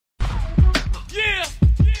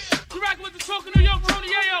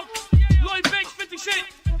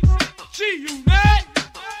50 G-Unit.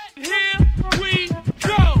 Here we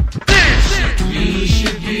go. You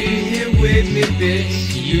should be here with me,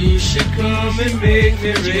 bitch. You should come and make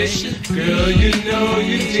me rich. Girl, you know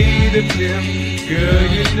you need a pimp. Girl,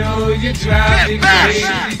 you know you drive me crazy.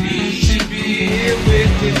 You should be here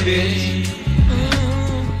with me, bitch.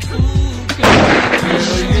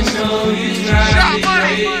 Girl, you know you drive me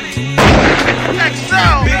crazy.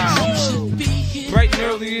 Bitch. Bright and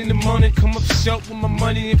early in the morning, come up short with my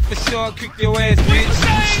money, and for sure I'll kick your ass,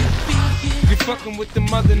 bitch. You fucking with the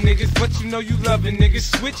mother niggas, but you know you loving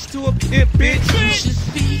niggas. Switch to a pimp, bitch.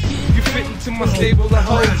 You fit into my stable of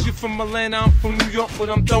hoes. You from Atlanta, I'm from New York, but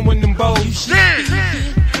I'm throwing them bows.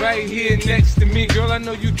 Right here next to me, girl, I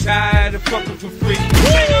know you tired of fucking for free.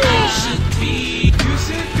 You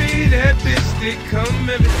should be that bitch that come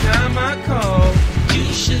every time I call. You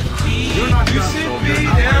should be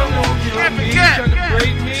down on your knees trying to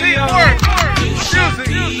break me off.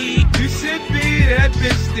 You should be that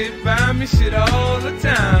bitch that buy me shit all the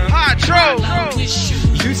time.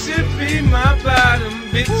 You should be my bottom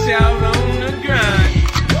bitch out on the grind.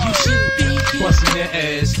 Bustin' your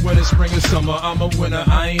ass, whether spring or summer, I'm a winner.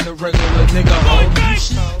 I ain't a regular nigga, ho.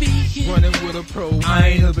 Running with a pro, I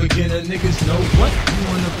ain't a beginner. Niggas know what? You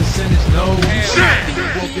want a percentage? No.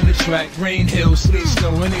 Walking the track, rain, hail, sleet,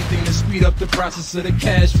 snow, anything to speed up the process of the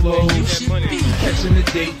cash flow. Catching the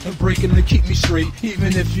date and breaking to keep me straight,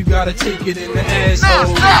 even if you gotta take it in the asshole.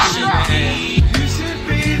 You should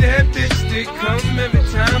be that bitch that come every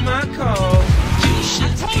time I call. You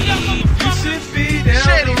should be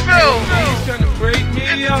down on your knees trying to break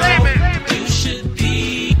me off. You should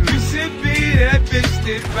be that bitch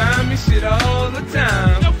that buy me shit all the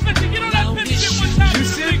time. You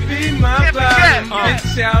should be my bottom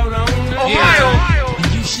bitch out on the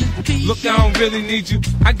grind. Look, I don't really need you.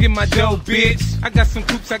 I get my dough, bitch. I got some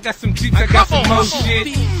coupes, I got some Jeeps, I got some more shit.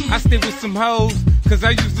 I stay with some hoes, cause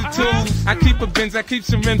I use the tools. I keep a Benz, I keep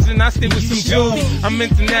some rims, and I stay with some jewels. I'm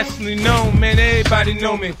internationally known, man, everybody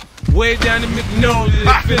know me. Way down in Magnolia,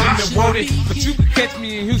 they feeling the wanted. But you can catch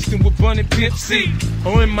me in Houston with Bun and Pimp C,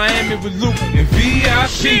 or in Miami with Luke and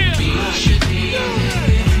VIP.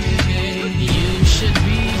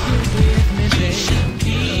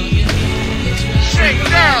 Shake it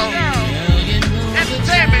down.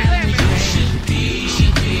 Entertainment.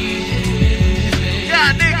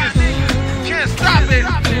 Y'all niggas can't stop it.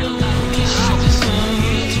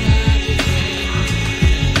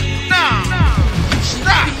 Nah.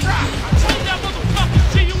 Stop. I told that motherfucker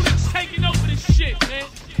G-Unit's taking over this shit, man.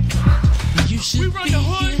 We run the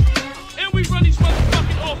hood, and we run these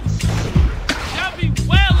motherfucking offices. Y'all be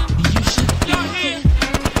wailing. Y'all here.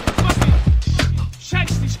 Fucking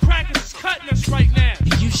checks, these crackers is cutting us right now.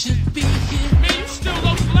 You should be here. Man, you still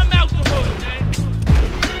local. I'm out the hood, man.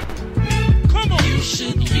 Come on. You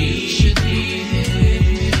should be here.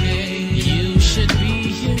 You should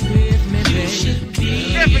be here with me, baby.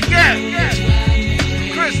 Can't forget.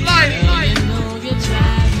 Chris Light.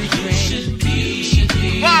 You should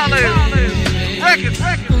be. Violence. Records.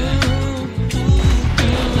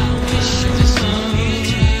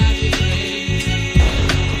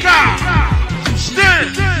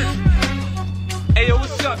 Hey, yo,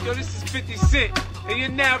 what's up, yo? This is 50 Cent, and you're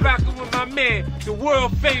now rocking with my man, the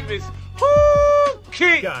world famous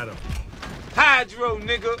King. Got him. Hydro,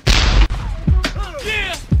 nigga.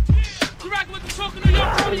 Yeah. You rocking with the talking New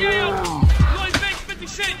York 28 Lloyd Banks 50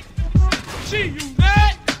 Cent.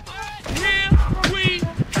 G-Unit. Here we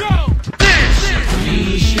go.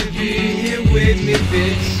 You should be here with me,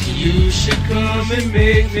 bitch. You should come and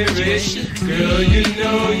make me rich. Girl, you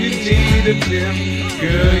know you need a pimp.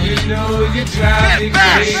 Girl, you know you drive me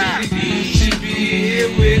crazy. You should be here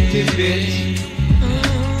with me, bitch.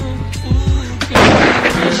 Girl,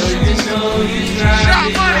 you know you drive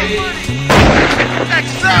me crazy.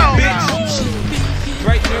 Bitch.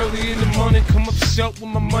 Bright and early in the morning, come up short with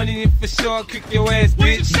my money, and for sure I'll kick your ass,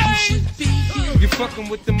 bitch. You fucking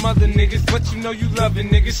with the mother niggas, but you know you loving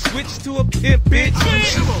niggas. Switch to a pimp, bitch.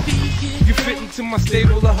 You fit into my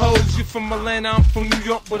stable of hoes. You from Atlanta, I'm from New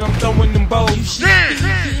York, but I'm throwing them bows.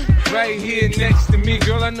 Right here next to me,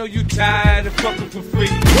 girl, I know you tired of fucking for free.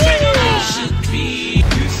 You should be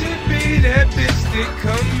that bitch that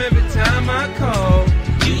come every time I call.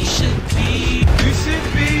 You should be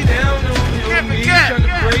down on your knees trying to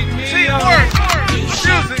break me off.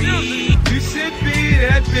 You should be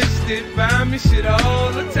that bitch that buy me shit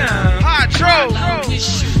all the time.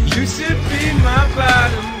 You should be my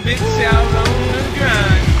bottom bitch out on the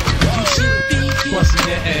grind. Bustin'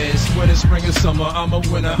 your ass, whether spring or summer, I'm a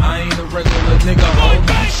winner. I ain't a regular nigga, ho.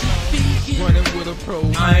 Running with a pro.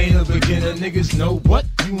 I ain't a beginner, niggas know what?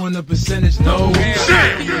 You want a percentage? No.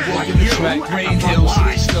 Walking the track, rain, hail,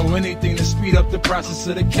 sleet, snow, anything to speed up the process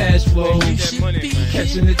of the cash flow.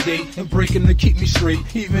 Catching the date and breaking to keep me straight,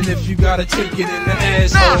 even if you gotta take it in the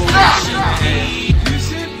asshole. You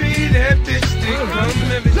should be that bitch that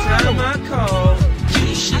come every time I call.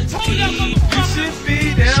 You should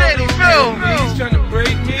be down on me, trying to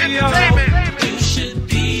break me off. You should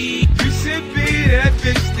be that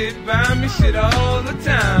bitch that buy me shit all the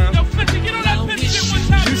time.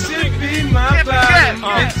 You should be my bottom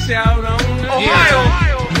bitch out on the Ohio.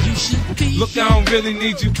 Look, I don't really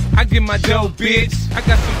need you. I get my dough, bitch. I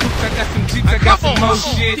got some boots, I got some Jeeps, I got some more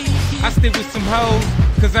shit. I stay with some hoes,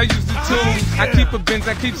 cause I use the tools. I keep a Benz,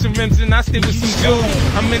 I keep some rims, and I stay with some jewels.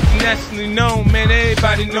 I'm internationally known, man,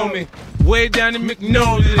 everybody know me. Way down in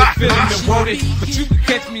McNola, they feeling the wounded. But you can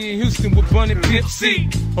catch me in Houston with Bun and Pimp C,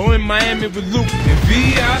 or in Miami with Luke and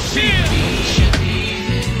VIP.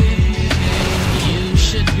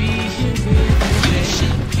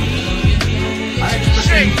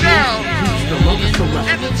 Shake down.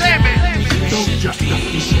 Entertainment. Don't just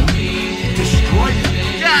destroy it.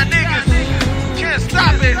 Yeah, niggas can't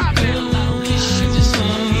stop it.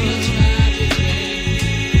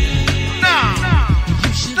 Nah.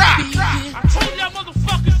 Stop. I told y'all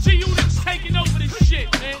motherfuckers G-Unit's taking over this shit,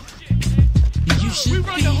 man. We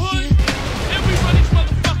run the hood and we run these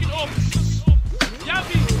motherfucking offices. Y'all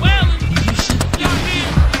be wildin'. Y'all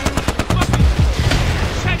here. Fucking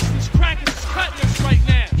Texas crackers is cutting us right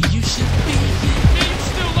now. Man, you still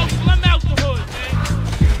local. I'm out the hood, man.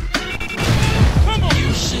 Come on.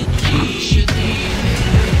 You should be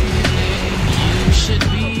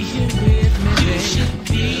here with me.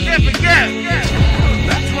 Can't forget.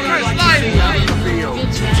 That's what I like to see out in the field.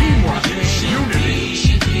 Teamwork,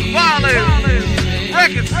 unity. Violence.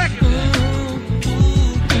 Records.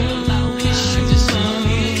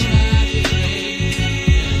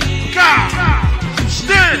 God.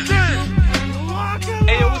 Stand.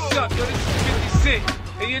 Hey, yo, what's up? Yo, this is 50 Cent.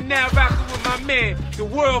 And you're now rocking with my man, the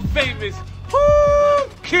world famous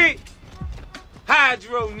Kid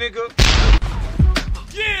Hydro, nigga.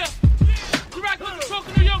 Yeah. We rock with the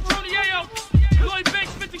talking New York, Tony Ayo. Lloyd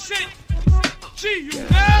Banks, 50 Cent. G-Unit.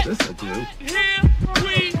 Here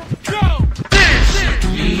we go.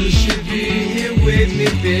 You should be here with me,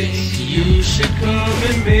 bitch. You should come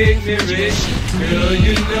and make me rich. Girl,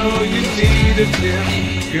 you know you need a pill.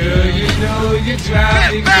 Girl, you know you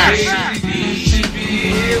drive me crazy. You should be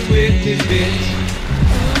here with me, bitch.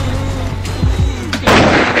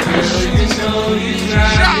 Girl, you know you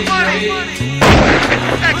drive me crazy.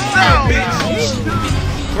 Bitch.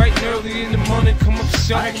 Bright and early in the morning, come up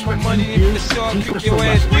short with my money in the store, kick your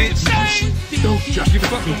ass, bitch. You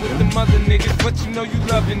fucking with the mother niggas, but you know you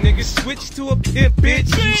loving niggas. Switch to a pimp,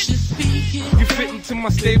 bitch. You fit into my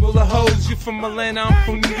stable of hoes. You from Atlanta, I'm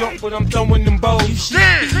from New York, but I'm throwing them bows.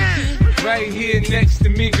 Right here next to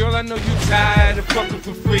me, girl, I know you tired of fucking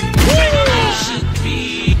for free. You should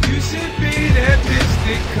be that bitch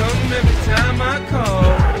that come every time I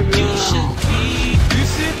call. You should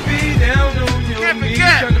be down on your knees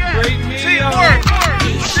trying to break me off.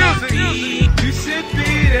 You should be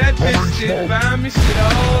that bitch that buy me shit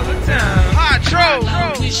all the time.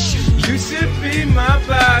 You should be my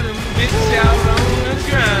bottom bitch out on the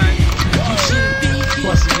grind.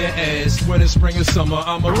 Busting their ass, winter, spring, or summer.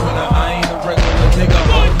 I'm a winner, I ain't a regular nigga.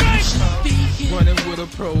 Running with a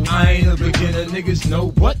pro, I ain't a beginner. Niggas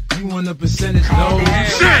know what? You want a percentage? No.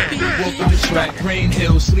 Walking the track, rain,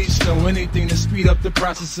 hail, sleet, snow, anything to speed up the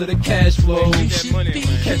process of the cash flow.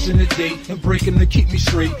 Catching the date and breaking to keep me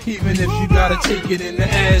straight, even if you gotta take it in the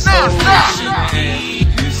asshole.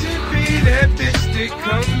 You should be that bitch that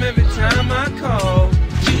come every time I call.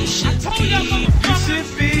 You should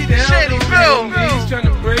be down on your knees trying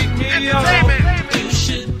to break me off. You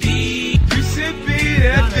should be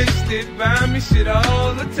that bitch that buy me shit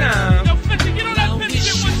all the time. You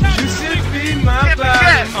should be my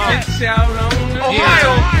bottom bitch out on the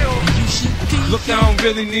Ohio. Look, I don't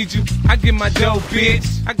really need you. I get my dough, bitch.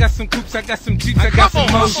 I got some coupes, I got some Jeeps, I got some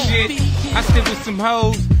more shit. I stay with some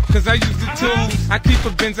hoes, cause I use the tools. I keep a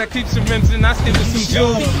Benz, I keep some rims, and I stay with some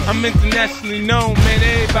jewels. I'm internationally known, man,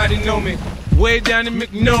 everybody know me. Way down in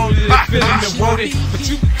McNola, they feeling the wounded. But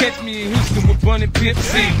you can catch me in Houston with Bun and Pimp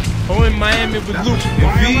C, or in Miami with Luke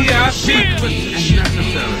and VIP.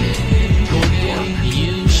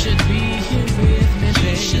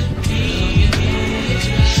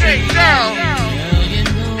 Shake down.